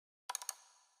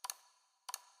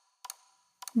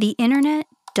The internet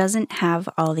doesn't have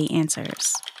all the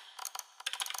answers.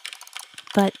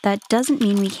 But that doesn't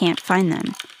mean we can't find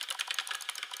them.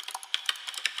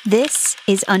 This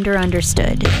is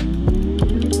Understood.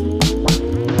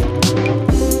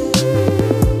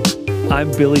 I'm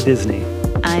Billy Disney.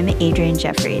 I'm Adrienne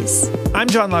Jeffries. I'm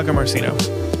John Lagomarsino.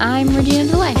 I'm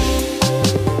Regina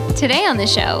DeLay. Today on the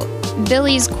show,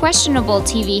 Billy's questionable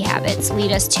TV habits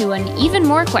lead us to an even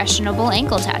more questionable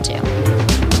ankle tattoo.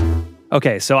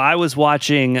 Okay, so I was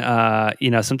watching,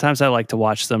 sometimes I like to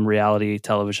watch some reality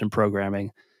television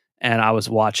programming, and I was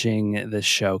watching this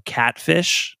show,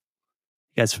 Catfish.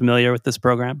 You guys familiar with this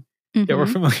program? Mm-hmm. Yeah, we're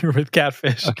familiar with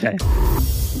Catfish. Okay.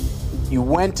 You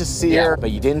went to see her,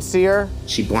 but you didn't see her?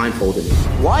 She blindfolded me.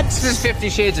 What? This is 50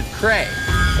 Shades of Grey.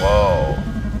 Whoa,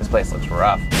 this place looks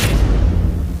rough.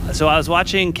 So I was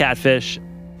watching Catfish.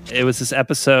 It was this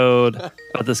episode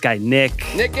about this guy, Nick.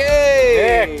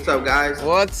 Nicky! What's up, guys?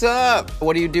 What's up?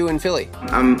 What do you do in Philly?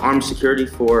 I'm armed security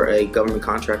for a government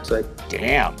contract site.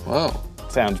 Damn. Whoa.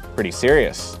 Sounds pretty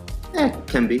serious.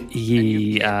 Can be.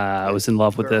 He was in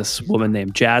love with this woman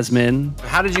named Jasmine,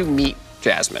 How did you meet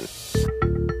Jasmine?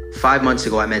 5 months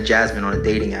ago, I met Jasmine on a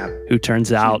dating app. who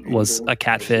turns out was a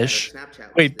catfish.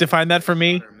 Wait, define that for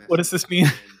me. What does this mean?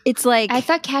 It's like... I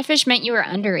thought catfish meant you were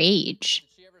underage.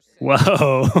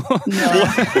 Whoa.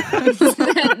 Is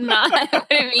that not what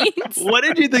it means? What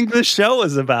did you think this show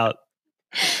was about?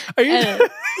 Are you?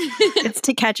 it's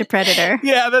To Catch a Predator.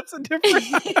 Yeah, that's a different.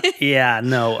 Yeah,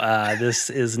 no, this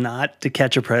is not To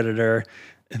Catch a Predator.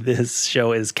 This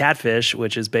show is Catfish,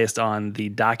 which is based on the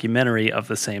documentary of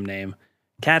the same name.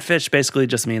 Catfish basically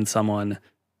just means someone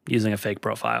using a fake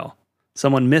profile,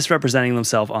 someone misrepresenting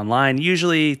themselves online,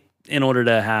 usually in order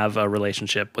to have a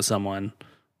relationship with someone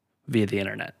via the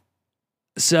internet.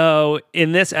 So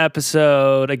in this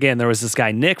episode, again, there was this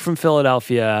guy, Nick from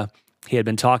Philadelphia. He had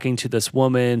been talking to this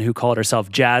woman who called herself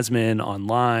Jasmine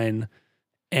online,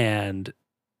 and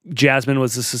Jasmine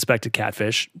was the suspected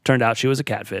catfish. Turned out she was a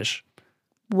catfish.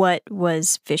 What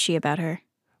was fishy about her?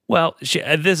 Well,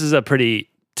 this is a pretty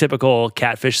typical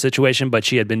catfish situation, but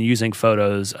she had been using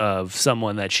photos of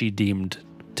someone that she deemed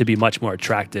to be much more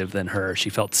attractive than her. She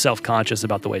felt self-conscious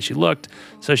about the way she looked,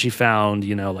 so she found,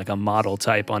 like a model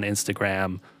type on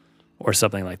Instagram or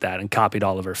something like that and copied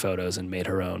all of her photos and made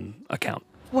her own account.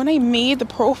 When I made the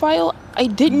profile, I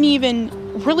didn't even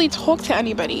really talk to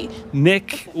anybody.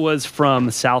 Nick was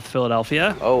from South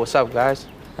Philadelphia. Oh, what's up, guys?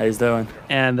 How you doing?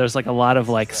 And there's like a lot of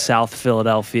like South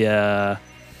Philadelphia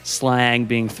slang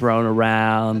being thrown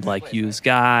around, like use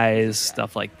guys,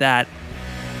 stuff like that.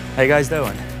 How you guys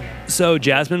doing? So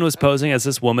Jasmine was posing as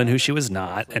this woman who she was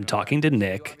not and talking to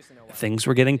Nick. Things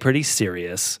were getting pretty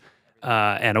serious.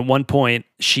 And at one point,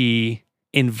 she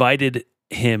invited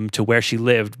him to where she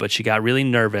lived, but she got really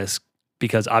nervous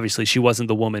because obviously she wasn't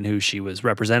the woman who she was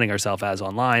representing herself as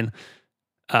online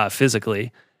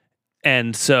physically.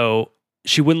 And so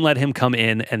she wouldn't let him come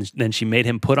in, and then she made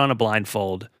him put on a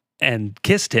blindfold and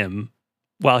kissed him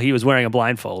while he was wearing a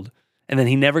blindfold. And then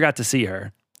he never got to see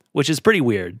her, which is pretty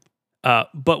weird.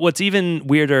 But what's even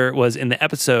weirder was in the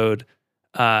episode,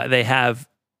 they have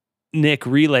Nick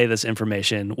relay this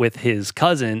information with his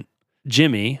cousin,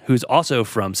 Jimmy, who's also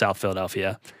from South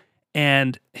Philadelphia.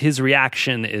 And his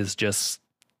reaction is just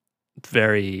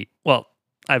very, well,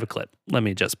 I have a clip. Let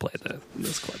me just play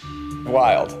this clip.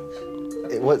 Wild.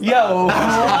 Yo,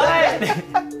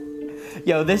 what?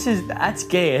 Yo, that's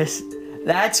gayest.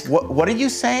 That's What are you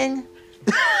saying?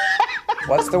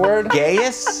 What's the word?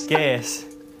 Gayest? gayest.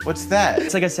 What's that?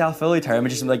 It's like a South Philly term.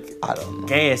 It's just like, I don't know.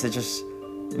 gayest.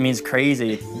 It means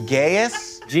crazy.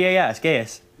 Gayest? G-A-S,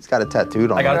 gayest. He's got it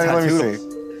tattooed on. I got it Let me tattooed.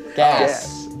 see.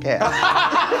 Gas. Gas.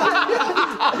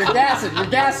 You're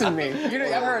gassing me.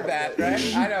 I've heard that,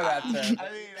 right? I know that term.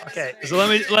 Okay, so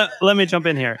let me jump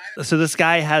in here. So this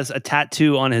guy has a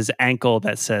tattoo on his ankle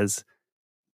that says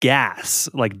gas,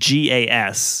 like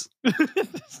G-A-S,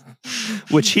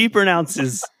 which he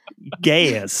pronounces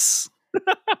gayus.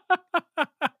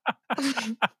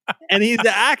 And he's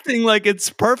acting like it's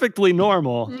perfectly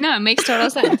normal. No, it makes total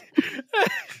sense.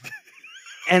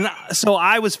 And so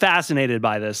I was fascinated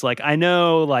by this. Like, I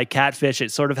know, like, Catfish,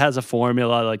 it sort of has a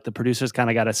formula. Like, the producers kind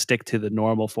of got to stick to the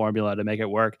normal formula to make it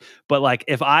work. But, like,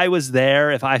 if I was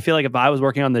there, if I was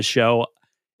working on this show,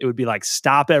 it would be like,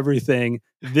 stop everything.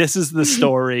 This is the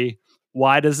story.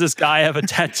 Why does this guy have a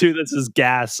tattoo that says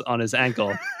gas on his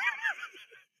ankle?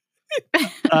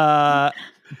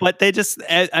 But they just,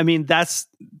 I mean, that's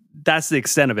the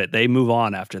extent of it. They move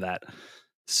on after that.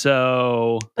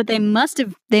 So, But they must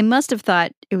have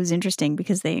thought it was interesting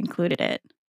because they included it.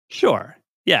 sure.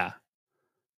 Yeah.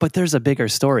 But there's a bigger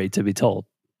story to be told.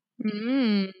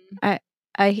 Mm. I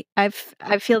I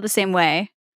feel the same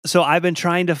way. So I've been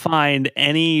trying to find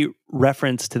any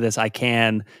reference to this I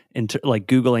can, like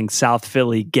Googling South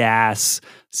Philly gas,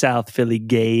 South Philly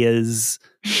gays,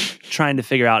 trying to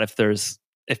figure out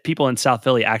if people in South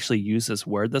Philly actually use this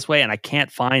word this way, and I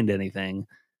can't find anything.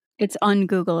 It's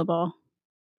ungoogleable.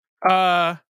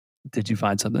 Did you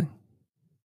find something?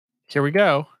 Here we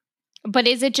go. But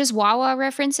is it just Wawa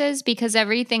references? Because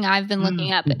everything I've been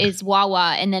looking up is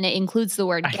Wawa, and then it includes the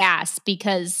word gas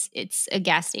because it's a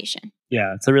gas station.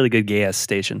 Yeah, it's a really good gas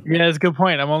station. Yeah, that's a good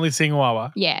point. I'm only seeing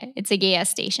Wawa. Yeah, it's a gas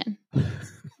station.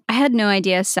 I had no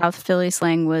idea South Philly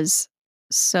slang was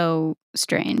so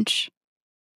strange,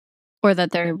 or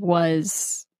that there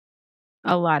was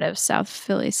a lot of South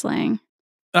Philly slang.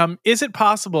 Is it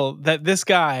possible that this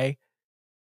guy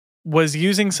was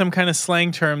using some kind of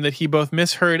slang term that he both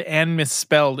misheard and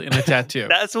misspelled in a tattoo?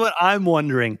 That's what I'm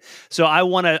wondering. So I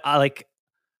want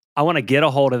to get a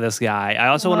hold of this guy. I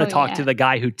also want to talk to the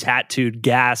guy who tattooed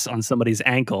gas on somebody's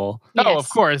ankle. Yes. Oh, of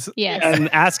course. Yes.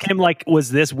 And ask him, like,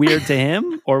 was this weird to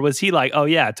him? Or was he like, oh,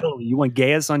 yeah, totally. You want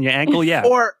gas on your ankle? Yeah.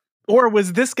 Or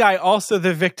was this guy also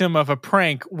the victim of a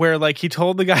prank where, like, he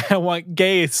told the guy, I want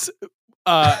gas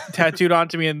tattooed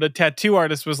onto me, and the tattoo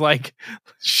artist was like,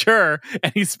 sure,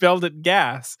 and he spelled it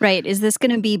gas. Right. Is this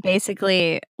going to be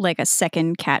basically like a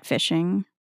second catfishing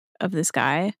of this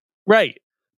guy? Right.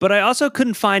 But I also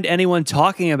couldn't find anyone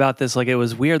talking about this. Like, it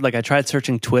was weird. Like, I tried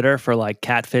searching Twitter for like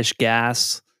catfish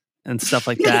gas and stuff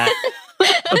like that.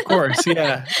 Of course,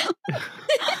 yeah.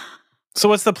 So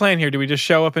what's the plan here? Do we just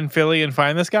show up in Philly and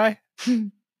find this guy?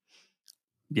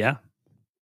 Yeah.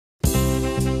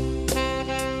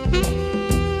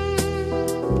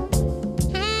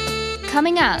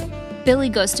 Coming up, Billy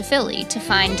goes to Philly to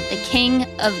find the king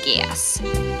of gas.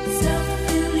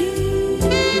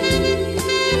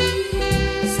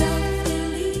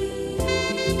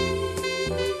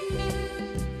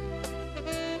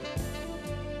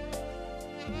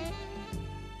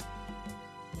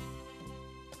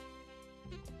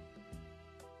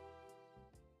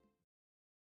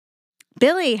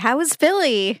 Billy, how was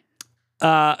Philly?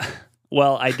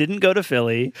 Well, I didn't go to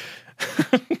Philly.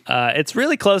 It's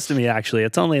really close to me, actually.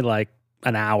 It's only like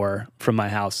an hour from my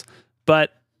house, but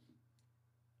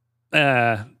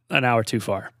an hour too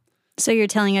far. So you're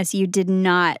telling us you did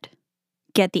not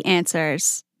get the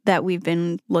answers that we've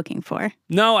been looking for?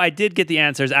 No, I did get the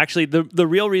answers. Actually, the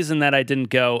real reason that I didn't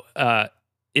go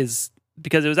is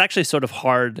because it was actually sort of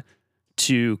hard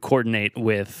to coordinate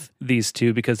with these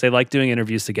two because they like doing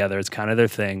interviews together. It's kind of their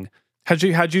thing. How'd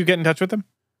you get in touch with them?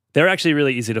 They're actually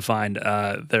really easy to find.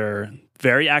 They're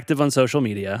very active on social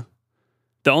media.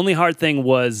 The only hard thing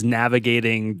was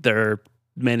navigating their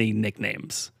many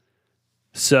nicknames.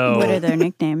 So, what are their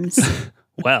nicknames?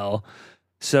 Well,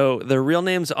 so their real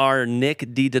names are Nick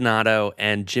DiDonato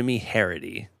and Jimmy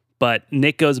Harity. But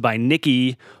Nick goes by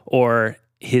Nicky, or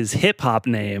his hip hop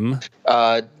name.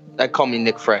 They call me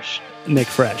Nick Fresh. Nick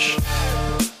Fresh.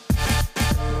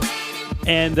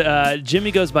 And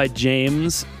Jimmy goes by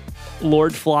James,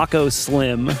 Lord Flacco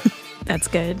Slim. That's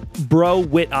good. Bro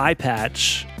Wit Eye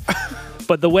Patch.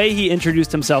 But the way he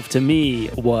introduced himself to me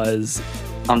was...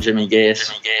 I'm Jimmy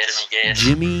Gas.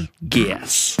 Jimmy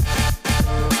Gas.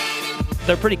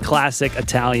 They're pretty classic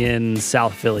Italian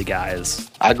South Philly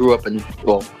guys. We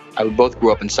both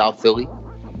grew up in South Philly.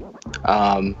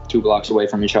 2 blocks away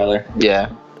from each other.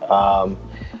 Yeah.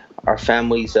 Our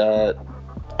family's,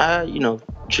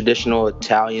 traditional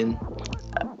Italian,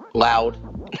 loud,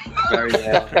 very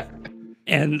loud.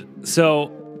 And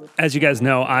so, as you guys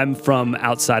know, I'm from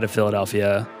outside of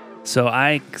Philadelphia. So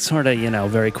I sort of,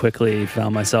 very quickly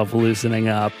found myself loosening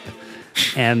up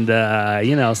and,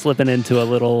 slipping into a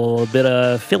little bit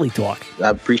of Philly talk. I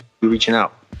appreciate you reaching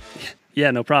out.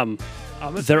 Yeah, no problem.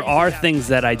 There are things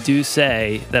that I do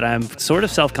say that I'm sort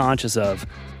of self-conscious of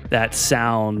that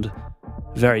sound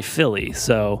very Philly.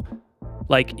 So,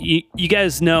 like, you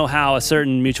guys know how a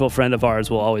certain mutual friend of ours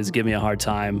will always give me a hard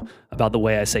time about the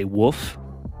way I say woof?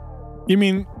 Do you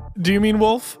mean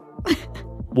wolf?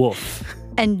 Wolf.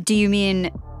 And do you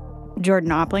mean Jordan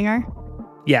Opplinger?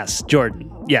 Yes,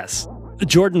 Jordan. Yes.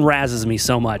 Jordan razzes me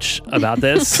so much about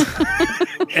this.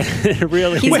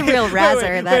 Really. He's a real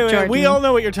razzer, Jordan. We all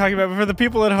know what you're talking about, but for the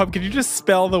people at home, can you just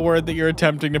spell the word that you're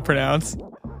attempting to pronounce?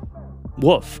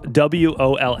 Wolf.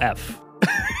 WOLF.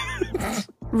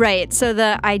 Right. So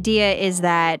the idea is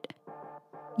that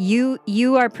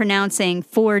you are pronouncing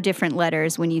 4 different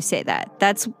letters when you say that.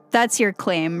 That's your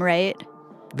claim, right?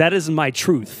 That is my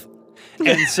truth.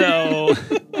 And so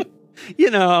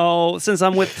Since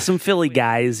I'm with some Philly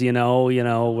guys,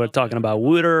 we're talking about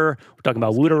Wooter, we're talking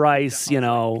about Wooter Rice, getting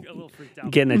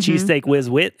a cheesesteak whiz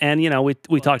wit, and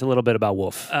we talked a little bit about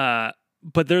Wolf.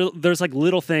 But there's like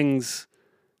little things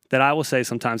that I will say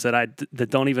sometimes that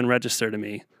don't even register to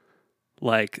me,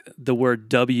 like the word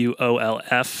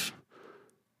WOLF.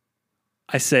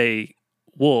 I say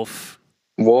wolf.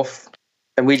 Wolf,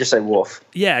 and we just say wolf.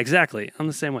 Yeah, exactly. I'm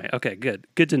the same way. Okay, good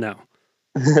to know.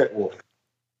 Wolf.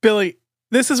 Billy,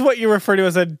 this is what you refer to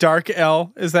as a dark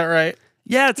L. Is that right?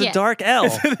 Yeah, it's a dark L.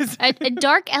 A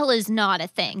dark L is not a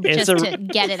thing, It's just to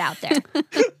get it out there.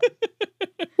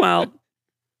 Well,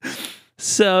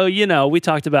 so, we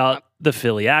talked about the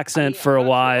Philly accent for a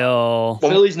while.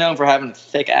 Philly's known for having a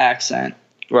thick accent.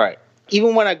 Right.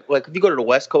 Even when if you go to the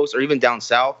West Coast or even down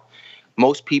south,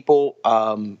 most people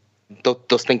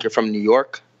they'll think you're from New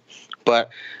York. But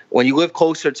when you live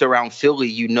closer to around Philly,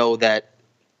 you know that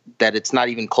it's not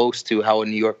even close to how a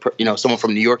New York, someone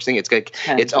from New York sing. It's like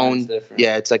its own,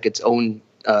 it's like its own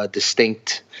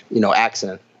distinct,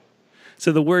 accent.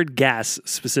 So the word gas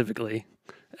specifically,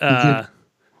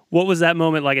 what was that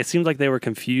moment like? It seemed like they were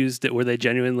confused. Were they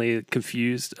genuinely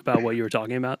confused about what you were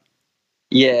talking about?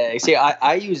 Yeah, see,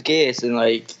 I use gas in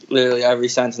like literally every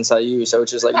sentence I use, so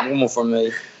it's just like normal for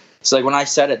me. So like when I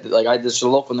said it, like I just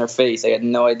look on their face, they had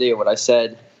no idea what I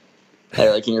said.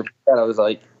 Like in your head, I was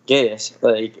like, gas,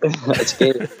 like it's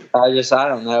gas. I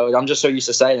don't know. I'm just so used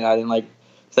to saying it, I didn't like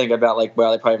think about like,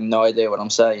 well, they probably have no idea what I'm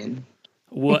saying.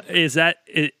 What is that?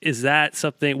 Is that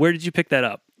something? Where did you pick that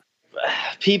up?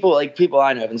 People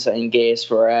I know have been saying gas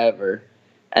forever,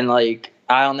 and like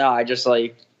I don't know, I just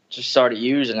started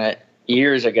using it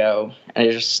years ago, and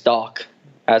it just stuck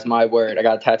as my word. I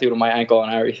got it tattooed on my ankle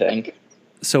and everything.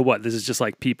 So what? This is just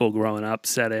like people growing up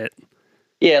said it.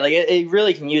 Yeah, like it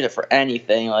really can use it for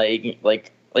anything.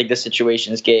 Like this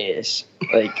situation's gas.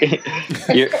 Like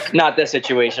you're not this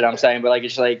situation, I'm saying, but like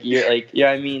it's like you're like, you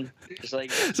know what I mean? Just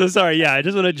like. So sorry. Yeah, I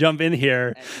just want to jump in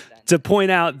here to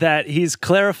point out that he's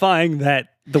clarifying that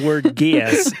the word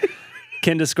gas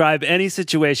can describe any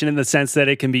situation in the sense that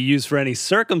it can be used for any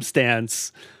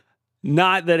circumstance.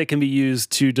 Not that it can be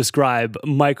used to describe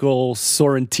Michael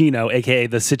Sorrentino, a.k.a.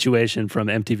 the situation from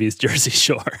MTV's Jersey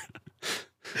Shore.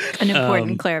 An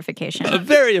important clarification. A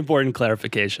very important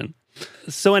clarification.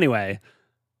 So anyway,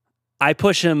 I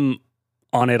push him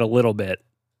on it a little bit.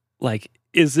 Like,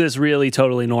 is this really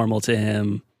totally normal to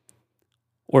him?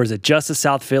 Or is it just a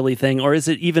South Philly thing? Or is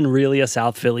it even really a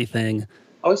South Philly thing?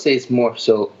 I would say it's more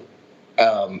so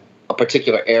a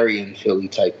particular area in Philly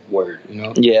type word,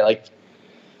 Yeah,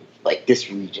 like this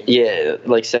region. Yeah,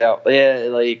 like South. Yeah,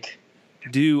 like.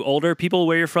 Do older people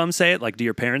where you're from say it? Like, do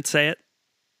your parents say it?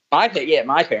 My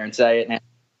parents say it now.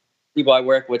 People I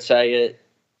work with say it.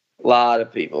 A lot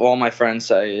of people, all my friends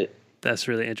say it. That's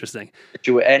really interesting.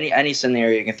 Any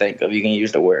scenario you can think of, you can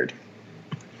use the word.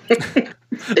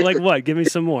 Like what? Give me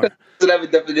some more. It doesn't have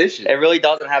a definition. It really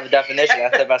doesn't have a definition.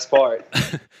 That's the best part.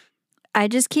 I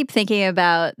just keep thinking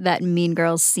about that Mean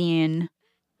Girls scene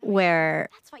where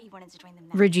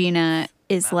Regina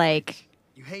is like,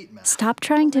 stop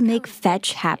trying to make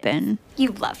fetch happen.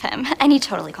 You love him, and he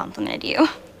totally complimented you.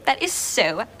 That is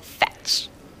so fetch.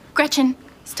 Gretchen,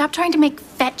 stop trying to make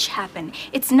fetch happen.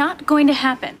 It's not going to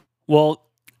happen. Well,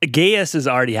 Gaius is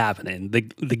already happening. The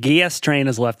Gaius train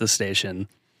has left the station.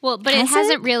 Well, but it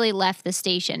hasn't really left the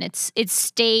station. It's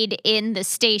stayed in the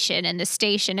station, and the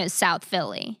station is South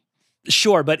Philly.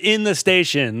 Sure, but in the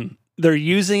station, they're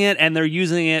using it, and they're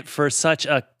using it for such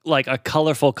a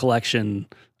colorful collection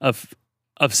of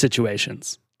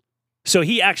situations. So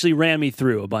he actually ran me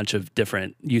through a bunch of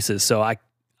different uses. So I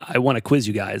want to quiz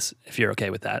you guys if you're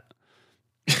okay with that.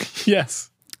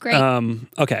 Yes. Great.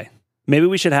 Okay. Maybe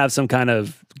we should have some kind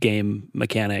of game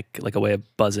mechanic, like a way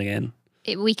of buzzing in.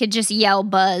 We could just yell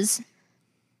buzz.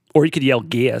 Or you could yell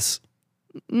Gaius.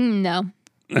 No.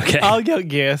 Okay. I'll yell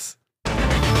Gaius.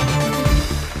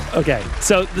 Okay.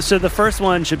 So the first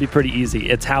one should be pretty easy.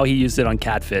 It's how he used it on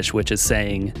Catfish, which is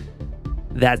saying,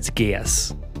 that's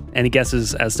Gaius. Any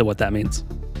guesses as to what that means?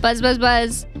 Buzz, buzz,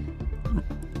 buzz.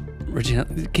 Regina,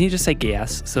 can you just say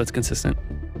Gaius so it's consistent?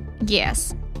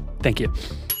 Yes. Thank you.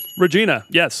 Regina,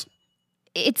 yes.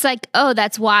 It's like, oh,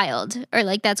 that's wild. Or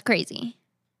like, that's crazy.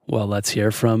 Well, let's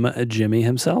hear from Jimmy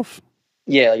himself.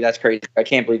 Yeah, like that's crazy. I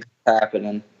can't believe it's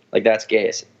happening. Like that's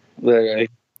gas. Literally.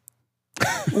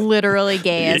 Literally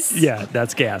Gaius. Yeah,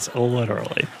 that's gas.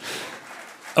 Literally.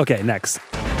 Okay, next.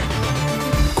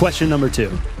 Question number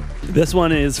 2. This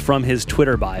one is from his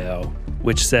Twitter bio,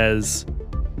 which says,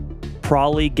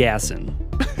 prollygassin.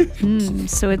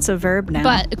 So it's a verb now.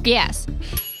 But yes.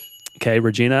 Okay,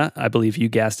 Regina, I believe you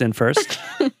gassed in first.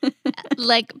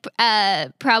 Like,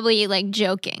 probably like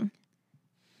joking.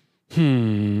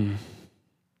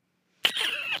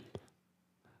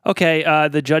 Okay,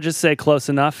 the judges say close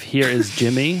enough. Here is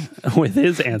Jimmy with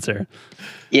his answer.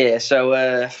 Yeah,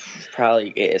 so probably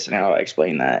gayest, and how do I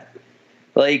explain that?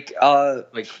 Like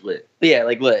lit. Yeah,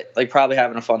 like lit. Like probably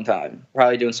having a fun time.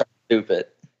 Probably doing something stupid.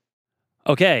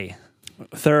 Okay,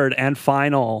 third and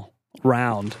final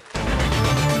round.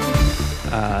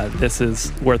 This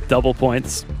is worth double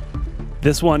points.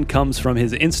 This one comes from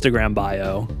his Instagram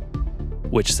bio,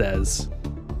 which says,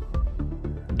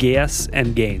 Gaius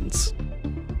and Gaines.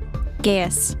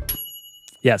 Gaius.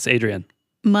 Yes, Adrian.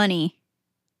 Money.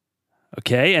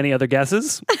 Okay, any other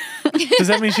guesses? Does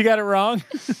that mean she got it wrong?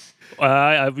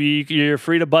 You're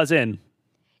free to buzz in.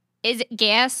 Is it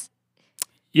gas?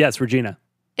 Yes, Regina.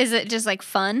 Is it just like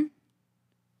fun?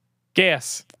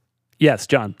 Gas. Yes,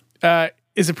 John.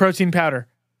 Is it protein powder?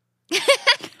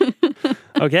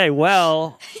 Okay,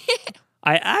 well,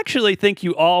 I actually think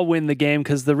you all win the game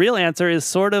because the real answer is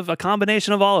sort of a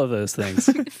combination of all of those things.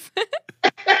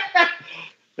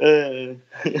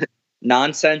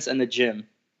 Nonsense and the gym.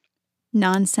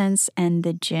 Nonsense and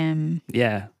the gym.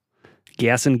 Yeah.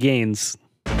 Gas and Gaines.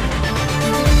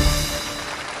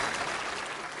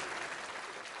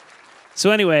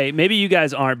 So anyway, maybe you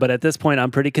guys aren't, but at this point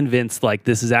I'm pretty convinced like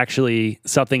this is actually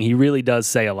something he really does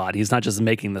say a lot. He's not just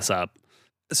making this up.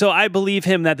 So I believe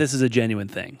him that this is a genuine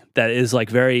thing that is like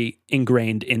very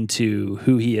ingrained into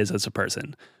who he is as a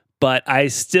person. But I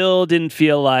still didn't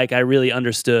feel like I really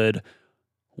understood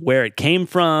where it came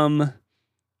from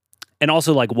and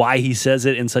also like why he says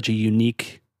it in such a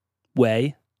unique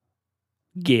way.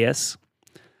 Yes.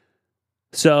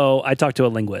 So I talked to a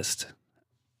linguist,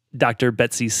 Dr.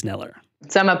 Betsy Sneller.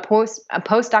 So I'm a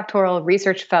postdoctoral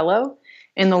research fellow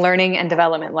in the Learning and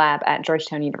Development Lab at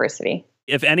Georgetown University.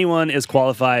 If anyone is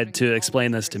qualified to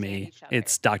explain this to me,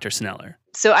 it's Dr. Sneller.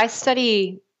 So I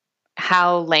study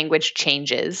how language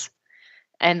changes.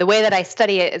 And the way that I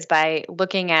study it is by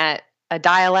looking at a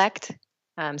dialect,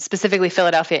 specifically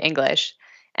Philadelphia English,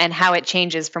 and how it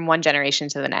changes from one generation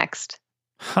to the next.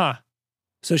 Huh.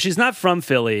 So she's not from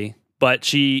Philly, but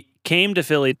she came to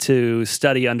Philly to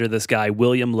study under this guy,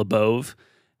 William Labov,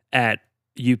 at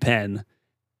UPenn.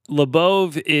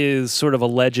 Labov is sort of a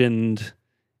legend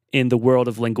in the world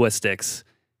of linguistics.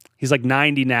 He's like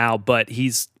 90 now, but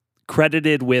he's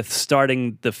credited with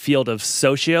starting the field of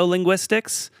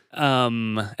sociolinguistics,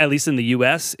 at least in the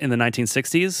US in the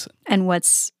 1960s. And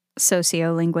what's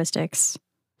sociolinguistics?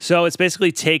 So it's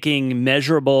basically taking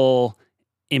measurable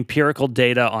empirical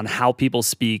data on how people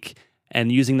speak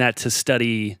and using that to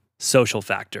study social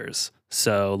factors.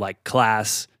 So like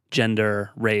class,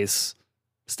 gender, race,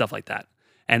 stuff like that,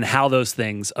 and how those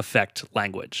things affect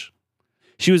language.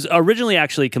 She was originally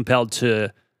actually compelled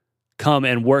to come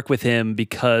and work with him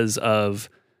because of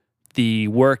the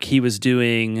work he was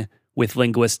doing with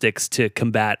linguistics to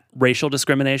combat racial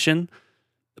discrimination.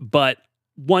 But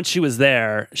once she was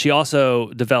there, she also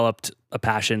developed a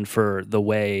passion for the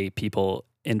way people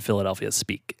in Philadelphia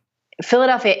speak.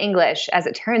 Philadelphia English, as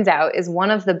it turns out, is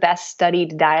one of the best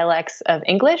studied dialects of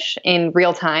English in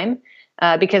real time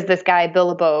because this guy,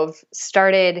 Bill Labov,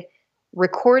 started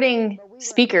recording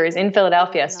speakers in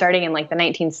Philadelphia starting in like the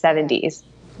 1970s.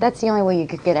 That's the only way you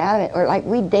could get out of it. Or like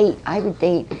I would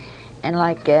date, and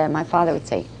like my father would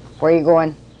say, "Where are you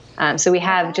going?" So we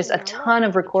have just a ton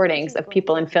of recordings of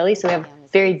people in Philly. So we have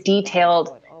very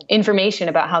detailed information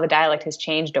about how the dialect has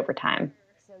changed over time.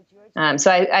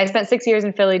 So I spent 6 years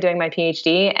in Philly doing my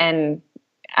PhD, and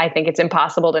I think it's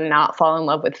impossible to not fall in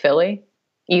love with Philly.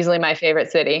 Easily my favorite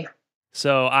city.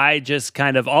 So I just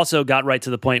kind of also got right to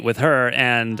the point with her,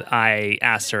 and I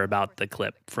asked her about the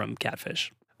clip from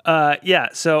Catfish. Yeah,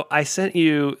 so I sent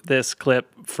you this clip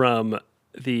from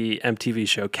the MTV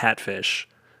show Catfish.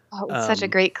 Oh, it's such a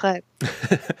great clip.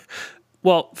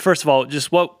 Well, first of all,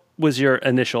 just what was your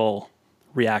initial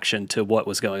reaction to what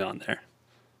was going on there?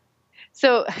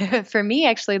 So for me,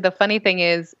 actually, the funny thing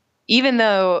is, even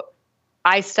though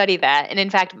I study that, and in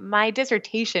fact, my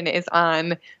dissertation is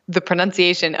on the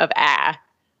pronunciation of "ah,"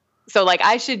 so like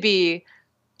I should be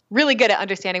really good at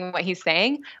understanding what he's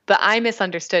saying, but I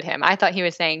misunderstood him. I thought he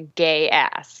was saying "gay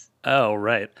ass." Oh,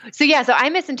 right. So yeah, so I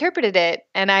misinterpreted it,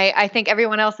 and I think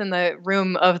everyone else in the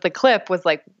room of the clip was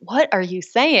like, "What are you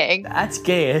saying?" That's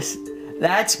gayest.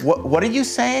 That's what are you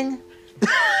saying?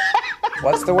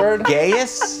 What's the word?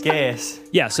 Gayest? Gayest.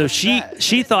 Yeah, so she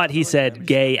thought he said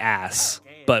gay ass,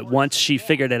 but once she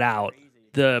figured it out,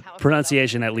 the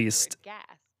pronunciation at least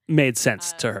made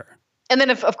sense to her. And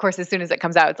then, of course, as soon as it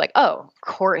comes out, it's like, oh, of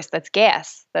course, that's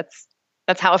gas. That's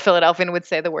how a Philadelphian would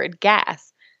say the word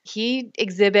gas. he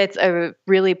exhibits a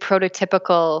really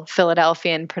prototypical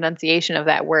Philadelphian pronunciation of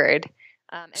that word.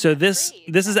 So this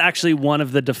is actually one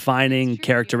of the defining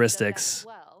characteristics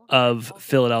of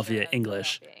Philadelphia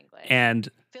English, and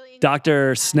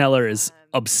Dr. Sneller is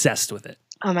obsessed with it.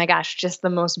 Oh my gosh, just the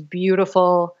most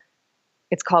beautiful.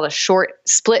 It's called a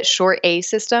split short A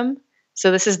system.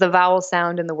 So this is the vowel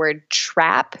sound in the word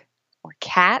trap or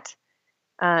cat,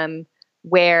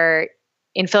 where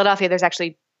in Philadelphia there's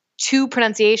actually two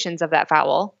pronunciations of that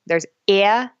vowel. There's e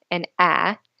and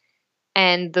a.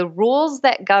 And the rules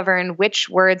that govern which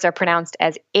words are pronounced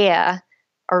as e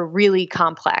are really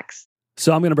complex.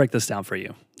 So I'm going to break this down for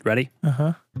you. Ready?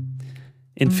 Uh-huh.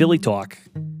 In Philly talk,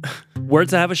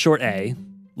 words that have a short A,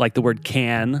 like the word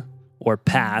can or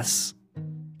pass,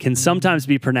 can sometimes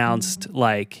be pronounced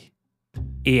like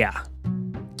yeah.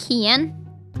 Can?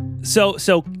 So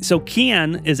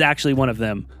can is actually one of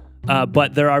them,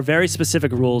 but there are very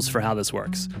specific rules for how this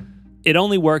works. It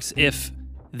only works if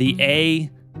the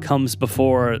A comes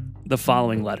before the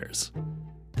following letters.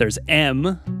 There's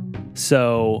M,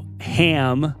 so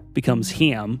ham becomes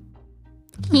ham.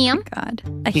 Ham? God.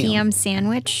 A ham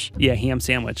sandwich? Yeah, ham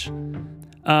sandwich.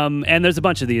 And there's a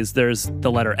bunch of these. There's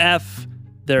the letter F.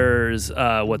 There's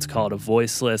what's called a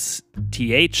voiceless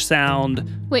TH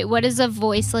sound. Wait, what is a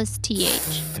voiceless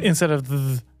TH? Instead of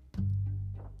the.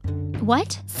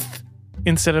 What?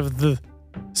 Instead of the.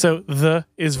 So the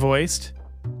is voiced.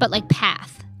 But like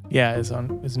path. Yeah, is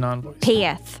non-voiced.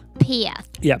 Path. Path.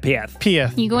 Yeah, path.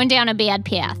 Path. You're going down a bad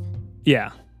path.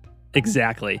 Yeah,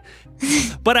 exactly.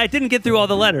 But I didn't get through all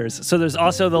the letters. So there's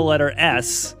also the letter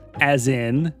S, as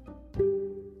in...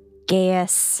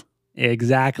 Gas.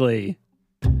 Exactly.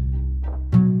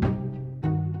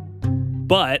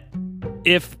 But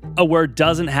if a word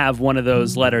doesn't have one of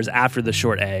those letters after the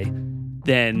short A,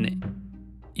 then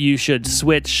you should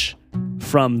switch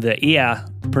from the "ia"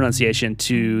 pronunciation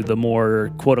to the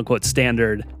more quote-unquote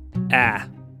standard "ah"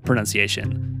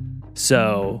 pronunciation.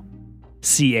 So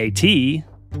C-A-T,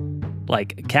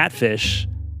 like catfish,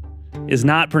 is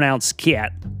not pronounced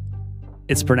cat.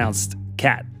 It's pronounced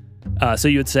cat. So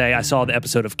you would say, I saw the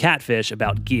episode of Catfish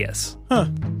about geese. Huh.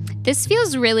 This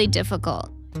feels really difficult.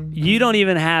 You don't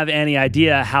even have any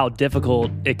idea how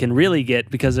difficult it can really get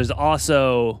because there's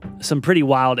also some pretty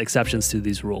wild exceptions to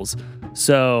these rules.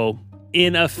 So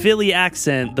in a Philly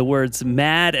accent, the words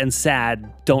mad and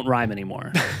sad don't rhyme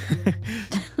anymore.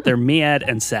 They're mad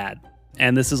and sad.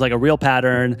 And this is like a real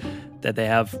pattern that they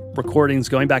have recordings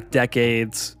going back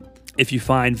decades. If you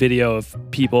find video of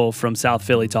people from South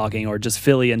Philly talking or just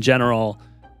Philly in general,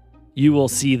 you will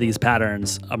see these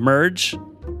patterns emerge.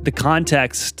 The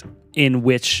context in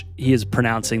which he is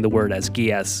pronouncing the word as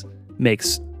Gies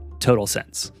makes total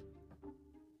sense.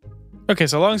 Okay,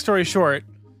 so long story short,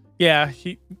 yeah,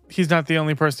 he's not the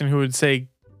only person who would say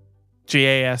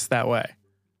GAS that way.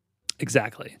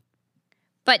 Exactly.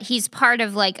 But he's part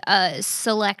of like a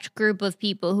select group of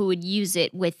people who would use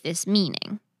it with this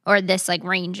meaning or this like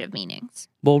range of meanings.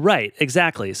 Well, right,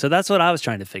 exactly. So that's what I was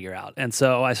trying to figure out. And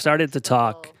so I started to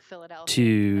talk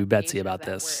to Betsy about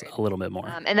this a little bit more.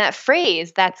 And that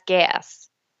phrase, that's gas,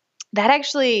 that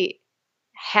actually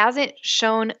hasn't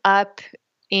shown up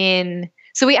in...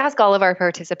 So we ask all of our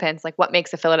participants, like, what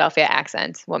makes a Philadelphia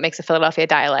accent? What makes a Philadelphia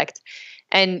dialect?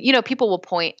 And, you know, people will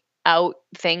point out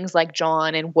things like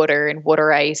John and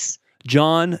water ice.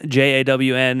 John,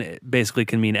 J-A-W-N, basically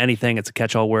can mean anything. It's a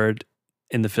catch-all word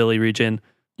in the Philly region.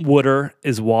 Water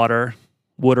is water.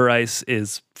 Water ice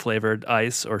is flavored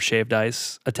ice or shaved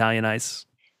ice, Italian ice.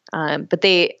 But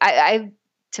I,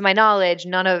 to my knowledge,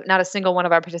 not a single one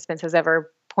of our participants has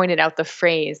ever pointed out the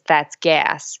phrase, that's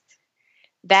gas.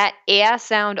 That "ass"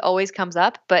 sound always comes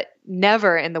up, but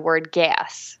never in the word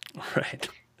gas. Right.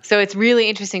 So it's really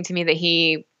interesting to me that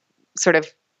he sort of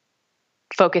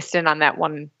focused in on that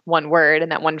one word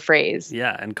and that one phrase.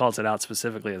 Yeah, and calls it out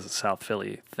specifically as a South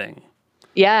Philly thing.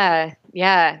 Yeah.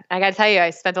 I got to tell you, I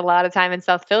spent a lot of time in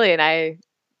South Philly, and I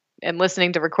am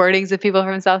listening to recordings of people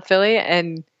from South Philly,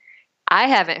 and I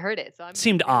haven't heard it. So it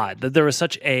seemed odd that there was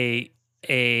such a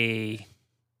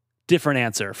different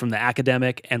answer from the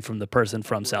academic and from the person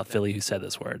from South Philly who said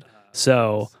this word.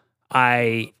 So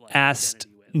I asked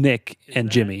Nick and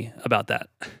Jimmy about that.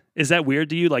 Is that weird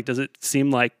to you? Like, does it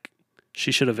seem like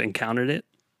she should have encountered it?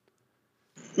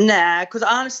 Nah, because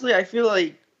honestly, I feel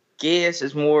like gas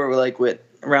is more like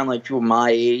around like people my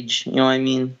age. You know what I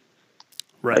mean?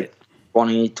 Right. Like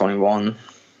 20, 21.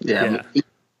 Yeah.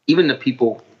 Even the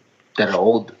people that are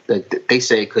old, they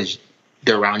say because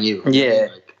they're around you. Yeah.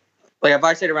 Like if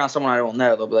I say it around someone I don't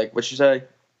know, they'll be like, "What'd you say?"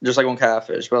 Just like on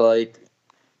Catfish. But like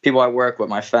people I work with,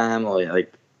 my family,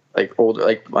 like like older,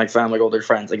 like my family, like older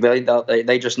friends. Like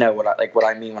they just know what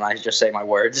I mean when I just say my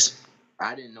words.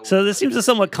 I didn't know. So this seems to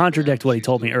somewhat contradict what he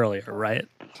told me earlier, right?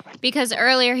 Because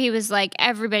earlier he was like,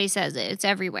 everybody says it. It's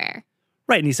everywhere.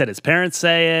 Right, and he said his parents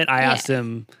say it. I asked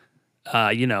him,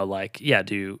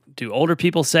 do older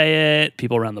people say it?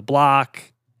 People around the block?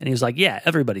 And he was like, yeah,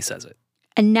 everybody says it.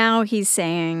 And now he's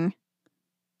saying,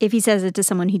 if he says it to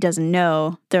someone he doesn't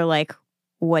know, they're like,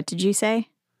 what did you say?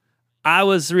 I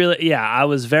was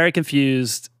very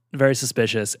confused, very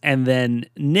suspicious. And then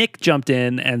Nick jumped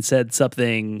in and said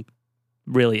something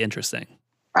really interesting.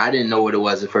 I didn't know what it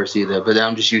was at first either, but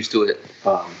I'm just used to it.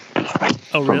 Oh,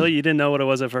 really? You didn't know what it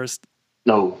was at first?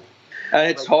 No. And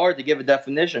it's hard to give a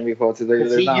definition because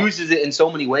He uses it in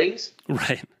so many ways.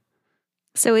 Right.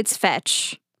 So it's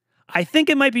fetch. I think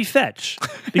it might be fetch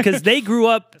because they grew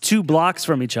up 2 blocks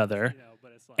from each other,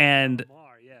 and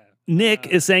Nick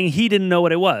is saying he didn't know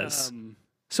what it was.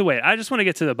 So wait, I just want to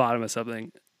get to the bottom of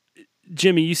something.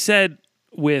 Jimmy, you said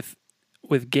with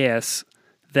gas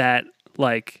that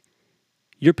like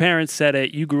your parents said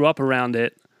it, you grew up around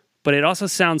it, but it also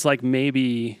sounds like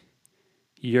maybe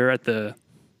you're at the.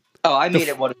 Oh, I made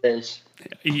it what it is.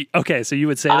 Okay, so you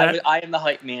would say that I am the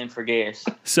hype man for gas.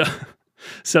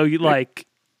 So you like.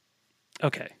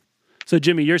 Okay, so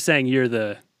Jimmy, you're saying you're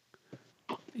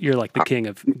like the king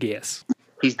of gas.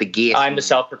 He's the gas. I'm the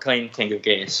self-proclaimed king of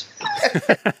gas.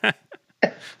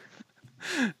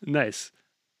 Nice.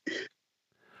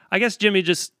 I guess Jimmy,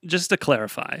 just to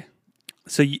clarify,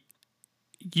 so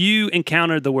you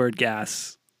encountered the word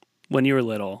gas when you were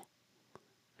little.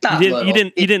 You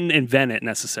didn't invent it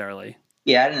necessarily.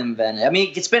 Yeah, I didn't invent it. I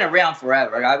mean, it's been around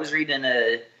forever. I was reading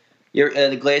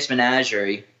the Glass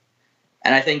Menagerie.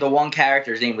 And I think the one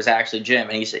character's name was actually Jim,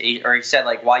 and he said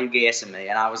like, "Why you gassing me?"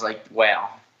 And I was like,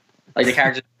 "Wow!" Like the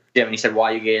character's Jim, and he said,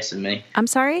 "Why you gassing me?" I'm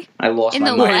sorry. I lost In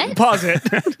my the mind. what? Pause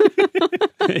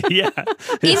it. Yeah.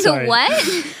 In Sorry. the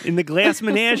what? In the Glass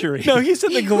Menagerie. No, he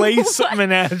said the Glace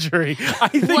Menagerie. I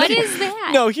think What is that?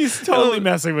 No, he's totally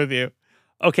messing with you.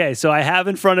 Okay, so I have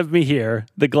in front of me here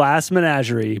The Glass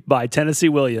Menagerie by Tennessee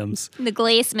Williams. The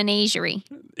Glace Menagerie.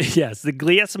 Yes, The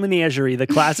Glass Menagerie, the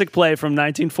classic play from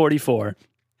 1944.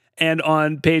 And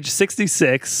on page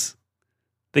 66,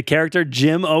 the character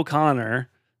Jim O'Connor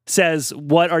says,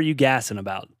 "What are you gassing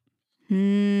about?"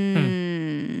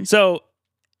 So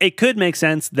it could make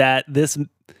sense that this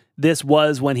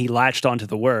was when he latched onto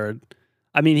the word.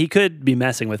 I mean, he could be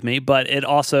messing with me, but it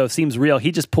also seems real.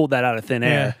 He just pulled that out of thin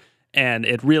air, and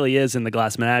it really is in The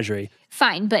Glass Menagerie.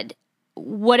 Fine, but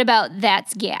what about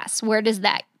that's gas? Where does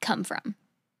that come from?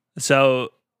 So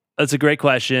that's a great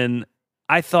question.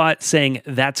 I thought saying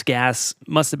that's gas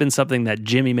must have been something that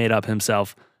Jimmy made up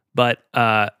himself, but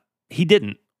he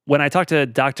didn't. When I talked to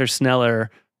Dr. Sneller,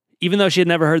 even though she had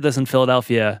never heard this in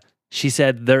Philadelphia, she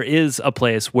said there is a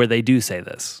place where they do say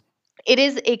this. It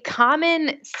is a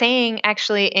common saying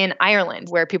actually in Ireland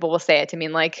where people will say it to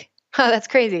mean like, "Oh, that's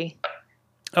crazy."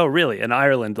 Oh, really? In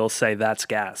Ireland, they'll say that's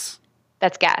gas.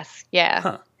 That's gas. Yeah.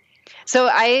 Huh. So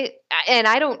I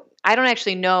don't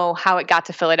actually know how it got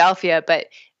to Philadelphia, but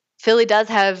Philly does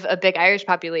have a big Irish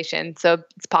population, so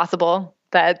it's possible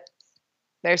that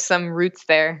there's some roots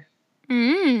there.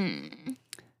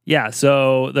 Yeah,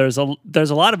 so there's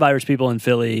a lot of Irish people in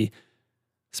Philly,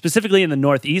 specifically in the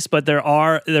Northeast, but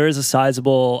there is a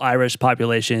sizable Irish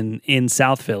population in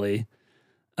South Philly.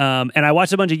 And I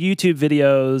watched a bunch of YouTube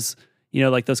videos,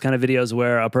 like those kind of videos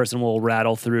where a person will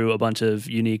rattle through a bunch of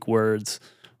unique words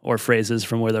or phrases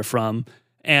from where they're from,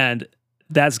 and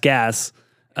that's gas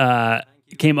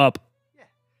came up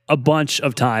a bunch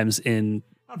of times in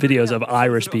videos of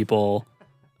Irish people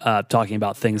talking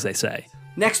about things they say.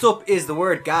 Next up is the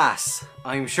word gas.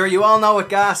 I'm sure you all know what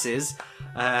gas is,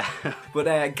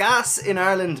 but gas in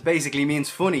Ireland basically means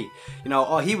funny.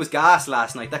 Oh, he was gas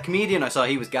last night. That comedian I saw,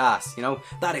 he was gas.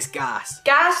 That is gas.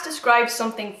 Gas describes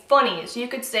something funny, so you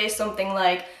could say something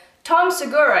like, Tom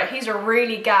Segura, he's a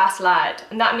really gas lad,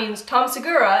 and that means Tom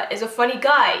Segura is a funny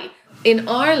guy. In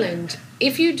Ireland,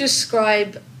 if you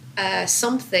describe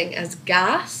something as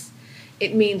gas,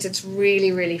 it means it's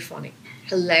really, really funny,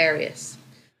 hilarious.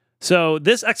 So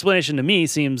this explanation to me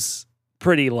seems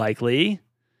pretty likely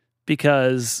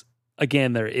because,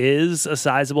 again, there is a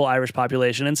sizable Irish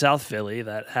population in South Philly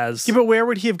that has... Yeah, but where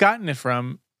would he have gotten it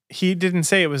from? He didn't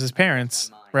say it was his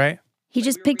parents, right? He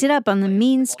just picked it up on the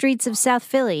mean streets of South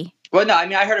Philly. Well, no, I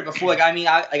mean, I heard it before. I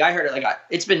heard it,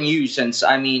 it's been used since,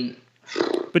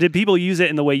 But did people use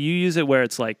it in the way you use it, where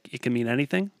it's like, it can mean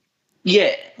anything?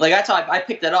 Yeah, that's how I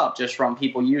picked it up just from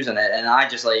people using it, and I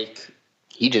just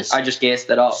gassed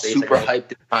it up. Super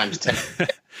hyped at times 10.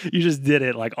 You just did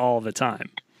it all the time.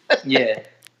 Yeah.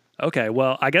 Okay,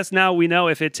 well, I guess now we know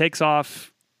if it takes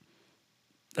off,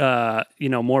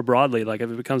 more broadly, like if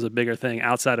it becomes a bigger thing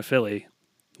outside of Philly,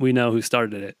 we know who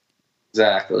started it.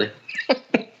 Exactly.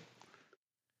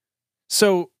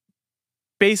 So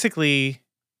basically,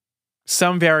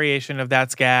 some variation of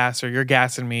that's gas or you're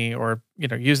gassing me or,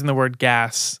 using the word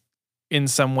gas in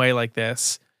some way like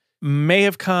this may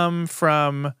have come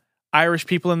from Irish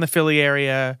people in the Philly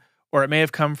area, or it may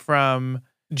have come from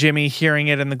Jimmy hearing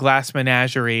it in the Glass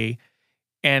Menagerie.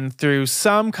 And through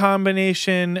some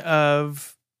combination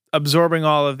of absorbing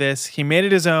all of this, he made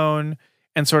it his own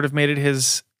and sort of made it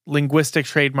his linguistic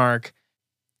trademark.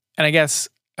 And I guess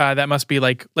that must be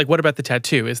like what about the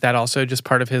tattoo? Is that also just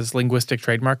part of his linguistic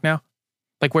trademark now?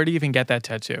 Like, where do you even get that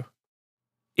tattoo?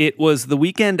 It was the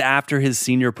weekend after his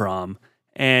senior prom,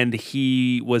 and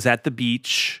he was at the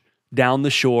beach down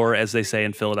the shore, as they say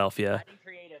in Philadelphia.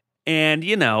 And,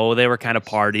 they were kind of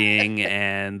partying,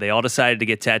 and they all decided to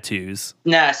get tattoos.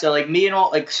 Nah, so me and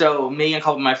a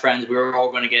couple of my friends, we were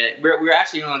all going to we were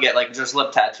actually going to get just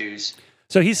lip tattoos.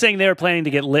 So he's saying they were planning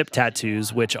to get lip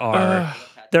tattoos, which are...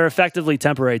 They're effectively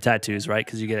temporary tattoos, right?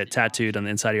 Because you get it tattooed on the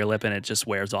inside of your lip and it just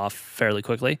wears off fairly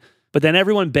quickly. But then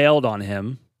everyone bailed on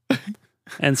him.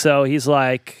 And so he's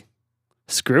like,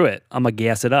 screw it. I'm going to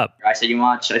gas it up. I said,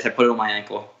 I said, put it on my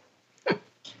ankle.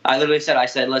 I literally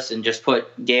said, listen, just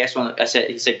put gas on.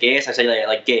 He said gas. I said,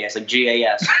 like gas, like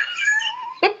GAS.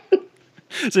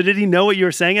 So did he know what you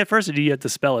were saying at first, or did you have to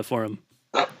spell it for him?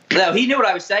 No, he knew what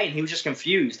I was saying. He was just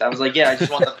confused. I was like, yeah, I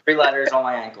just want the 3 letters on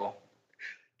my ankle.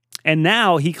 And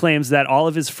now he claims that all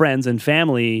of his friends and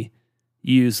family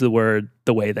use the word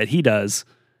the way that he does,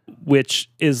 which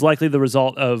is likely the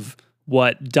result of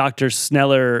what Dr.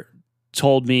 Sneller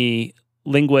told me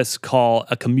linguists call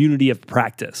a community of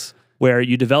practice, where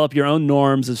you develop your own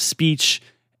norms of speech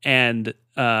and,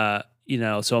 so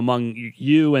among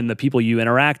you and the people you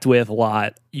interact with a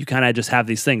lot, you kind of just have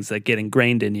these things that get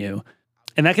ingrained in you.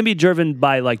 And that can be driven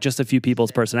by just a few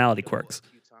people's personality quirks.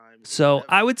 So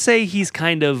I would say he's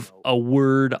kind of a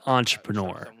word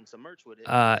entrepreneur.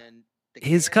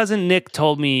 His cousin Nick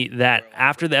told me that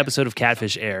after the episode of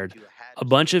Catfish aired, a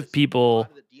bunch of people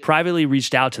privately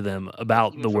reached out to them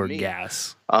about the word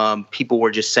gas. People were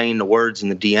just saying the words in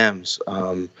the DMs.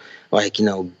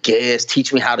 Gas,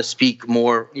 teach me how to speak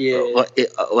more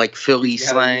like Philly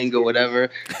slang or whatever.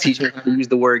 Teach me how to use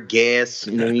the word gas.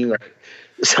 You know what I mean?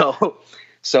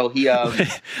 So he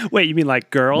wait, you mean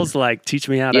like girls? Like teach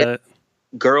me how to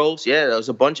girls? Yeah, there was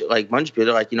a bunch of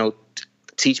people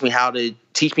teach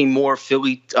me more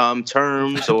Philly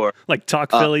terms or like talk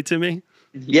Philly to me.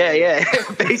 Yeah,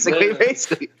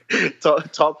 basically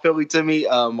talk Philly to me.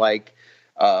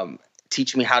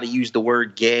 Teach me how to use the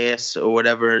word gas or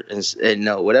whatever,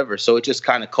 and whatever. So it just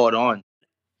kind of caught on.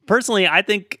 Personally, I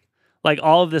think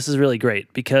all of this is really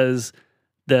great because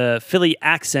the Philly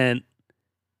accent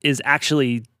is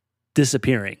actually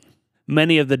disappearing.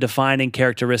 Many of the defining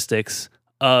characteristics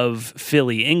of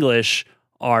Philly English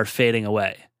are fading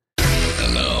away.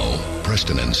 And now,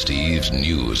 Preston and Steve's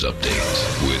news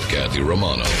update with Kathy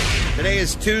Romano. Today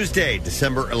is Tuesday,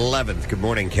 December 11th. Good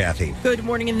morning, Kathy. Good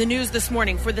morning. In the news this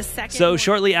morning for the second... So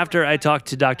shortly after I talked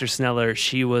to Dr. Sneller,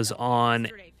 she was on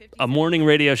a morning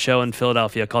radio show in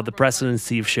Philadelphia called The Preston and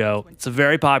Steve Show. It's a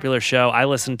very popular show. I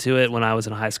listened to it when I was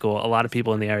in high school. A lot of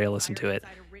people in the area listened to it.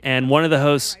 And one of the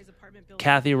hosts,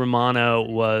 Kathy Romano,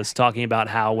 was talking about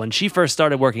how when she first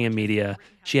started working in media,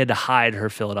 she had to hide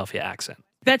her Philadelphia accent.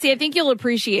 Betsy, I think you'll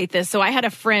appreciate this. So I had a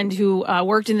friend who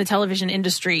worked in the television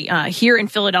industry here in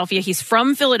Philadelphia. He's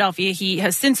from Philadelphia. He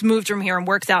has since moved from here and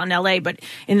works out in LA. But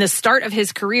in the start of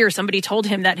his career, somebody told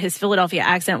him that his Philadelphia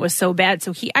accent was so bad.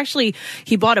 So he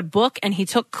bought a book and he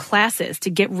took classes to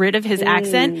get rid of his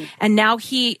accent. And now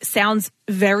he sounds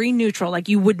very neutral. Like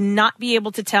you would not be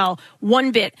able to tell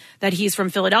one bit that he's from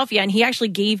Philadelphia. And he actually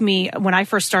gave me, when I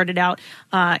first started out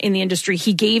in the industry,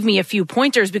 he gave me a few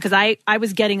pointers because I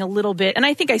was getting a little bit, and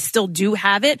I think I still do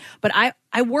have it, but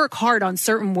I work hard on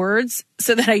certain words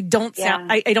so that I don't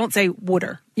sound, I don't say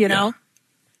wooder, you know?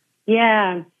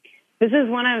 Yeah. This is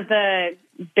one of the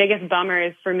biggest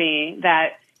bummers for me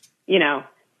that,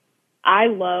 I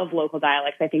love local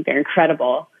dialects. I think they're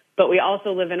incredible. But we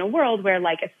also live in a world where,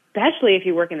 especially if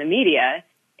you work in the media,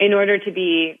 in order to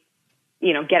be,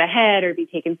 get ahead or be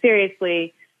taken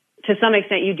seriously, to some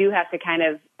extent, you do have to kind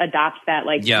of adopt that,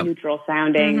 neutral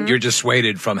sounding. Mm-hmm. You're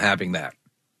dissuaded from having that.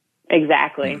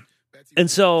 Exactly.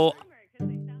 And so,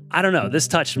 I don't know, this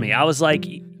touched me. I was like,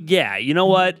 yeah, you know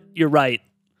what? You're right.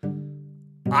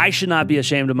 I should not be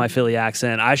ashamed of my Philly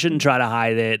accent. I shouldn't try to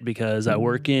hide it because I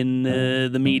work in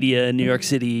the media in New York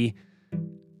City.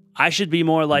 I should be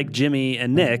more like Jimmy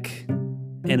and Nick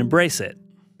and embrace it.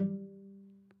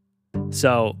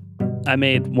 So I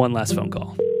made one last phone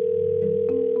call.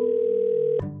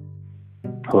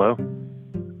 Hello?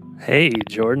 Hey,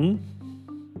 Jordan.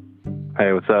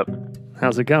 Hey, what's up?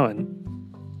 How's it going?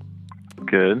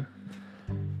 Good.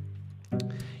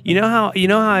 You know how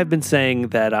I've been saying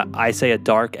that I say a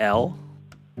dark L?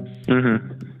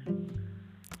 Mm-hmm.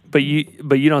 But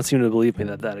you don't seem to believe me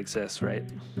that exists, right?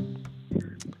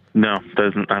 No,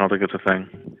 I don't think it's a thing.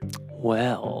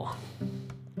 Well,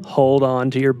 hold on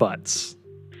to your butts.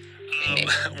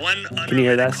 One Can you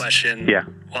hear this? Question. Yeah.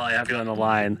 While I have you on the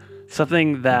line,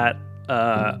 something that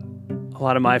a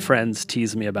lot of my friends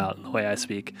tease me about the way I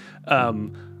speak.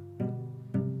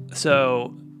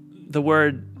 So the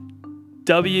word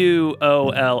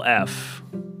WOLF.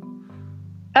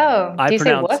 Oh, do you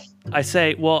say woof? I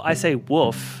say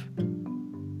woof,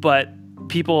 but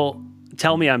people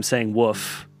tell me I'm saying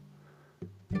woof.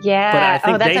 Yeah. But I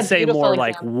think that's they say more example.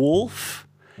 like wolf.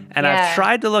 And Yeah. I've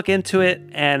tried to look into it,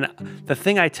 and the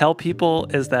thing I tell people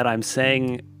is that I'm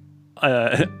saying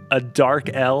a dark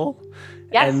L,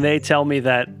 Yes. and they tell me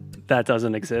that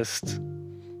doesn't exist.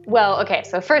 Well, okay.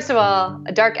 So first of all,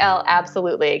 a dark L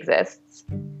absolutely exists.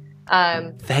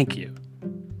 Thank you.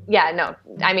 Yeah, no.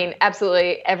 I mean,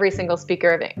 absolutely every single speaker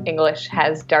of English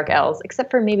has dark L's,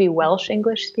 except for maybe Welsh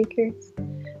English speakers.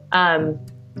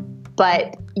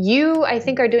 But you, I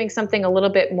think, are doing something a little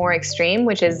bit more extreme,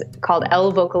 which is called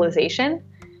L vocalization,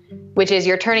 which is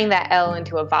you're turning that L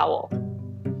into a vowel.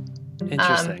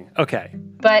 Interesting. Okay.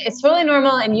 But it's totally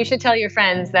normal, and you should tell your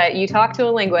friends that you talked to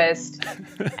a linguist,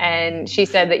 and she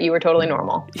said that you were totally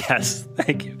normal. Yes,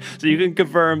 thank you. So you can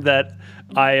confirm that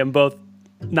I am both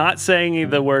not saying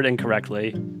the word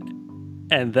incorrectly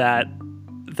and that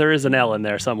there is an L in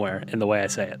there somewhere in the way I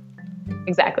say it.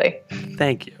 Exactly.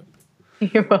 Thank you.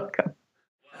 You're welcome.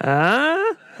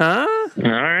 All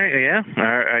right, yeah.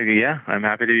 Yeah, I'm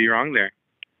happy to be wrong there.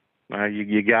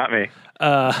 You got me.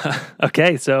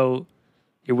 Okay, so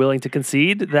you're willing to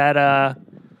concede that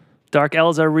dark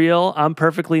L's are real. I'm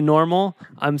perfectly normal.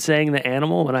 I'm saying the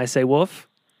animal when I say wolf.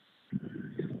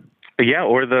 Yeah,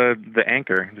 or the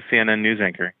anchor, the CNN news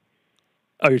anchor.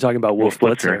 Oh, you're talking about Wolf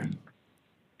Blitzer.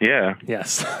 Yeah.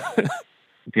 Yes.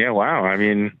 Yeah. Wow. I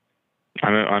mean,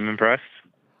 I'm impressed.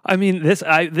 I mean,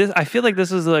 I feel like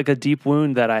this is like a deep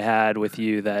wound that I had with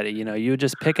you that, you would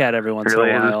just pick at every once in a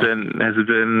while. Has it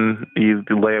been, you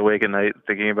lay awake at night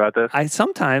thinking about this?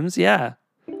 Sometimes, yeah.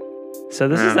 So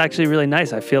this is actually really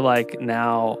nice. I feel like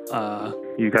now...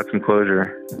 you got some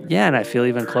closure. Yeah, and I feel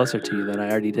even closer to you than I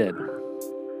already did.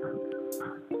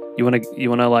 You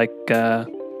wanna like, go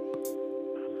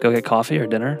get coffee or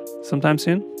dinner sometime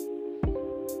soon?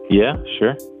 Yeah,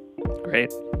 sure.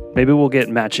 Great. Maybe we'll get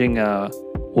matching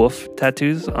wolf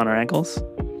tattoos on our ankles?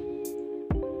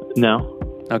 No.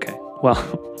 Okay. Well,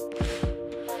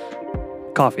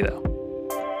 coffee though.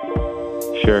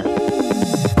 Sure.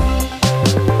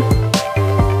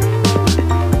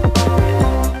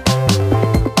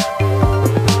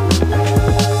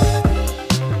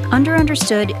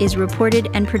 Understood is reported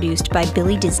and produced by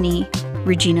Billy Disney,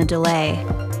 Regina DeLay,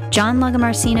 John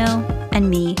Lagomarsino, and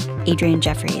me, Adrian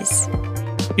Jeffries.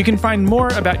 You can find more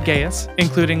about Gaius,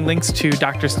 including links to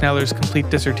Dr. Sneller's complete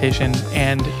dissertation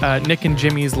and Nick and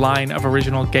Jimmy's line of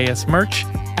original Gaius merch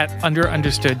at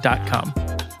underunderstood.com.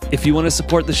 If you want to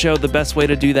support the show, the best way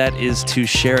to do that is to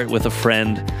share it with a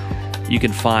friend. You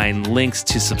can find links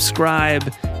to subscribe.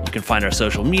 You can find our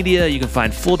social media. You can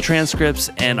find full transcripts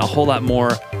and a whole lot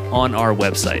more on our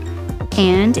website.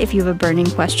 And if you have a burning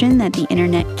question that the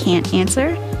internet can't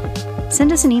answer,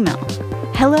 send us an email.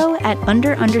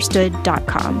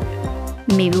 hello@underunderstood.com.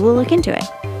 Maybe we'll look into it.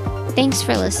 Thanks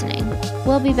for listening.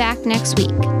 We'll be back next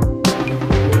week.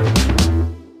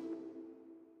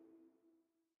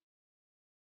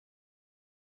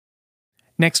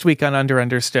 Next week on Under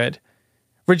Understood,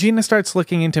 Regina starts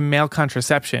looking into male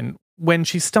contraception when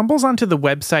she stumbles onto the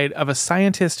website of a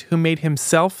scientist who made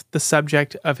himself the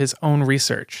subject of his own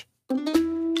research.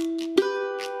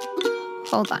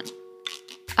 Hold on.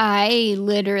 I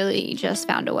literally just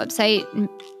found a website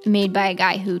made by a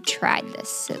guy who tried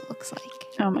this, it looks like.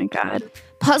 Oh my God.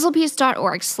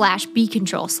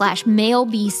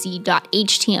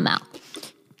 puzzlepiece.org/bcontrol/malebc.html.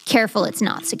 Careful, it's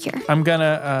not secure. I'm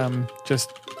gonna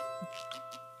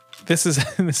this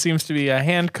seems to be a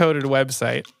hand-coded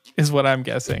website, is what I'm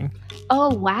guessing.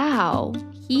 Oh, wow.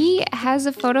 He has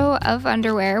a photo of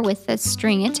underwear with a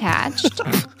string attached.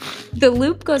 The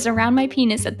loop goes around my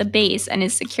penis at the base and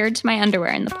is secured to my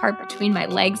underwear in the part between my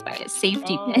legs by a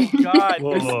safety pin. God.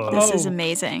 This is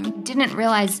amazing. Didn't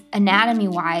realize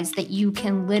anatomy-wise that you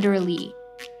can literally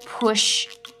push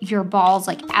your balls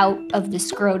like out of the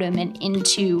scrotum and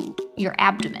into your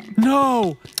abdomen.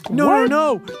 No.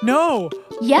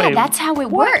 Yeah, Wait, that's how it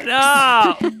works.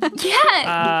 No.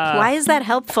 Yeah. Why is that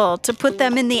helpful to put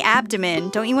them in the abdomen?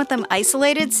 Don't you want them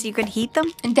isolated so you can heat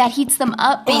them? And that heats them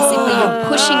up, basically. You're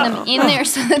pushing them in there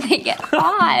so that they get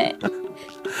hot.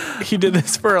 He did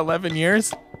this for 11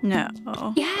 years? No.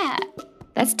 Yeah.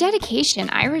 That's dedication.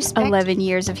 I respect 11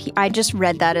 years of I just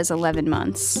read that as 11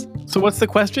 months. So what's the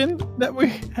question that we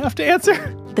have to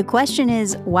answer? The question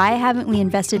is, why haven't we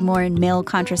invested more in male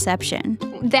contraception?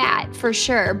 that for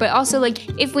sure. But also, like,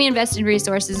 if we invested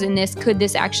resources in this, could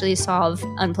this actually solve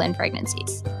unplanned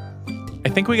pregnancies? I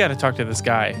think we got to talk to this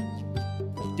guy.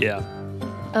 Yeah.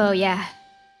 Oh, yeah.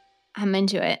 I'm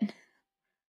into it.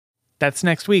 That's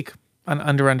next week on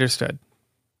Under Understood.